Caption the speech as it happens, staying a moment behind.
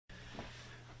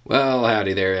Well,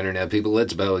 howdy there, Internet people.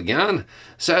 It's Bo again.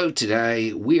 So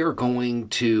today we are going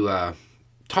to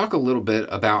talk a little bit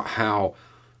about how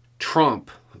Trump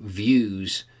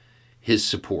views his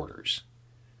supporters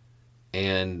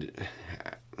and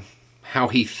how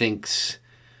he thinks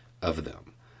of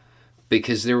them.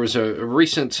 Because there was a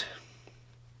recent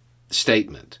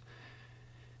statement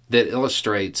that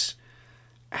illustrates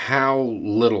how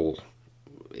little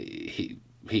he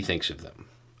thinks of them.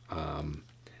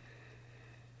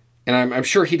 And I'm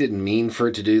sure he didn't mean for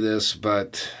it to do this,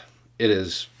 but it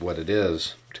is what it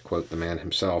is, to quote the man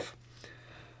himself.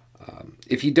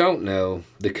 If you don't know,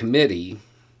 the committee,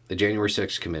 the January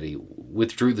 6th committee,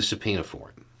 withdrew the subpoena for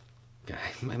him.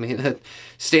 Okay? I mean, that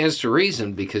stands to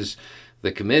reason because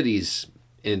the committee's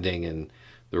ending and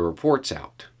the report's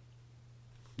out.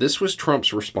 This was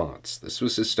Trump's response. This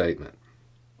was his statement.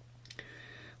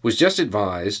 Was just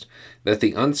advised that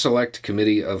the unselect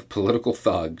committee of political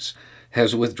thugs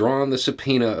has withdrawn the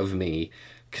subpoena of me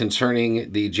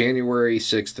concerning the January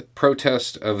 6th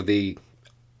protest of the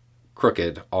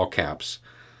crooked, all caps,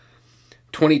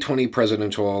 2020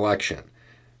 presidential election.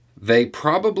 They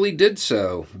probably did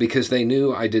so because they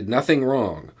knew I did nothing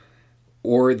wrong,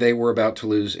 or they were about to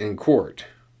lose in court.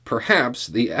 Perhaps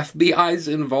the FBI's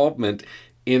involvement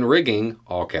in rigging,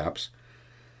 all caps,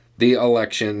 the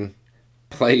election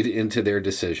played into their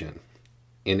decision.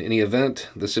 In any event,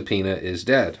 the subpoena is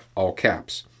dead, all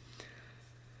caps.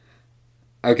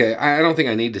 Okay, I don't think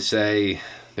I need to say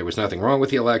there was nothing wrong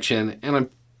with the election, and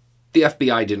the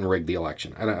FBI didn't rig the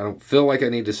election. I don't feel like I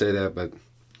need to say that, but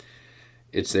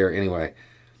it's there anyway.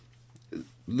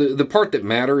 The part that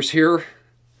matters here,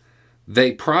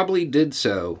 they probably did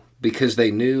so because they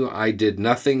knew I did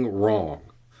nothing wrong.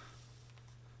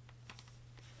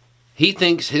 He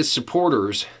thinks his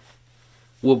supporters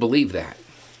will believe that.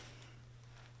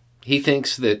 He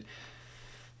thinks that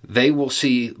they will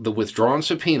see the withdrawn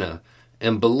subpoena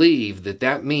and believe that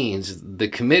that means the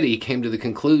committee came to the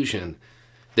conclusion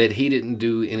that he didn't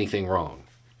do anything wrong.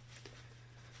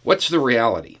 What's the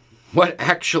reality? What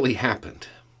actually happened?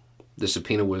 The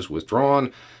subpoena was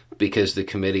withdrawn because the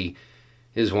committee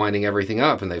is winding everything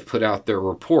up, and they've put out their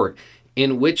report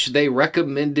in which they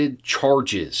recommended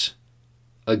charges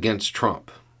against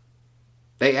Trump.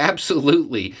 They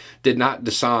absolutely did not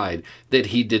decide that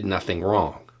he did nothing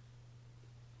wrong.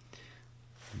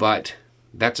 But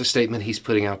that's a statement he's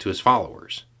putting out to his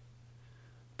followers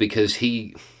because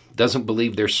he doesn't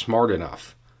believe they're smart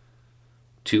enough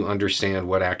to understand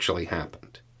what actually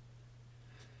happened.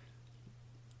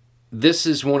 This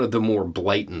is one of the more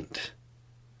blatant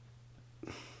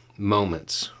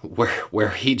moments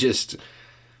where he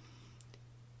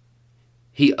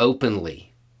openly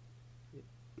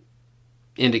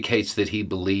indicates that he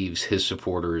believes his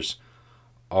supporters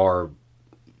are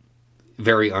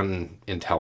very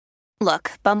unintelligent.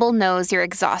 Look, Bumble knows you're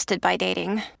exhausted by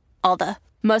dating. All the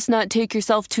must not take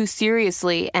yourself too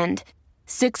seriously and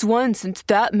 6'1" since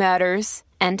that matters.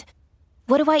 And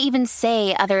what do I even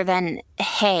say other than,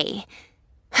 hey?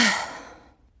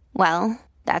 Well,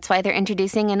 that's why they're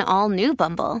introducing an all-new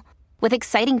Bumble with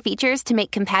exciting features to make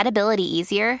compatibility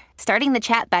easier, starting the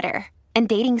chat better, and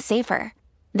dating safer.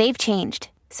 They've changed,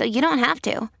 so you don't have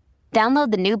to.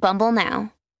 Download the new Bumble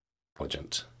now.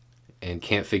 And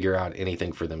can't figure out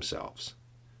anything for themselves.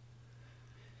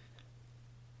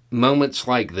 Moments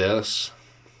like this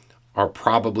are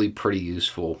probably pretty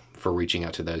useful for reaching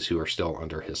out to those who are still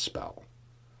under his spell.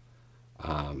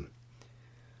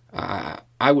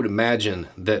 I would imagine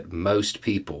that most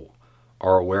people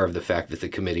are aware of the fact that the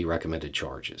committee recommended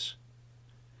charges.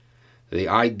 The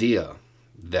idea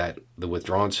that the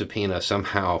withdrawn subpoena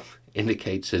somehow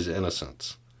indicates his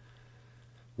innocence,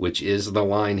 which is the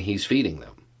line he's feeding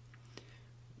them,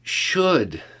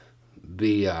 should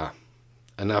be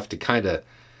enough to kind of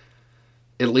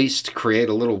at least create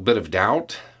a little bit of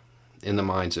doubt in the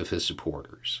minds of his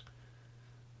supporters.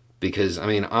 Because, I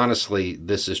mean, honestly,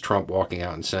 this is Trump walking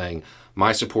out and saying,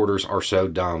 my supporters are so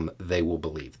dumb, they will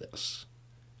believe this.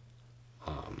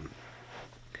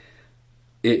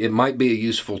 It might be a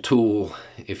useful tool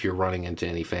if you're running into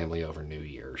any family over New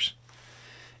Year's.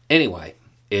 Anyway,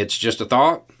 it's just a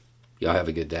thought. Y'all have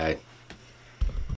a good day.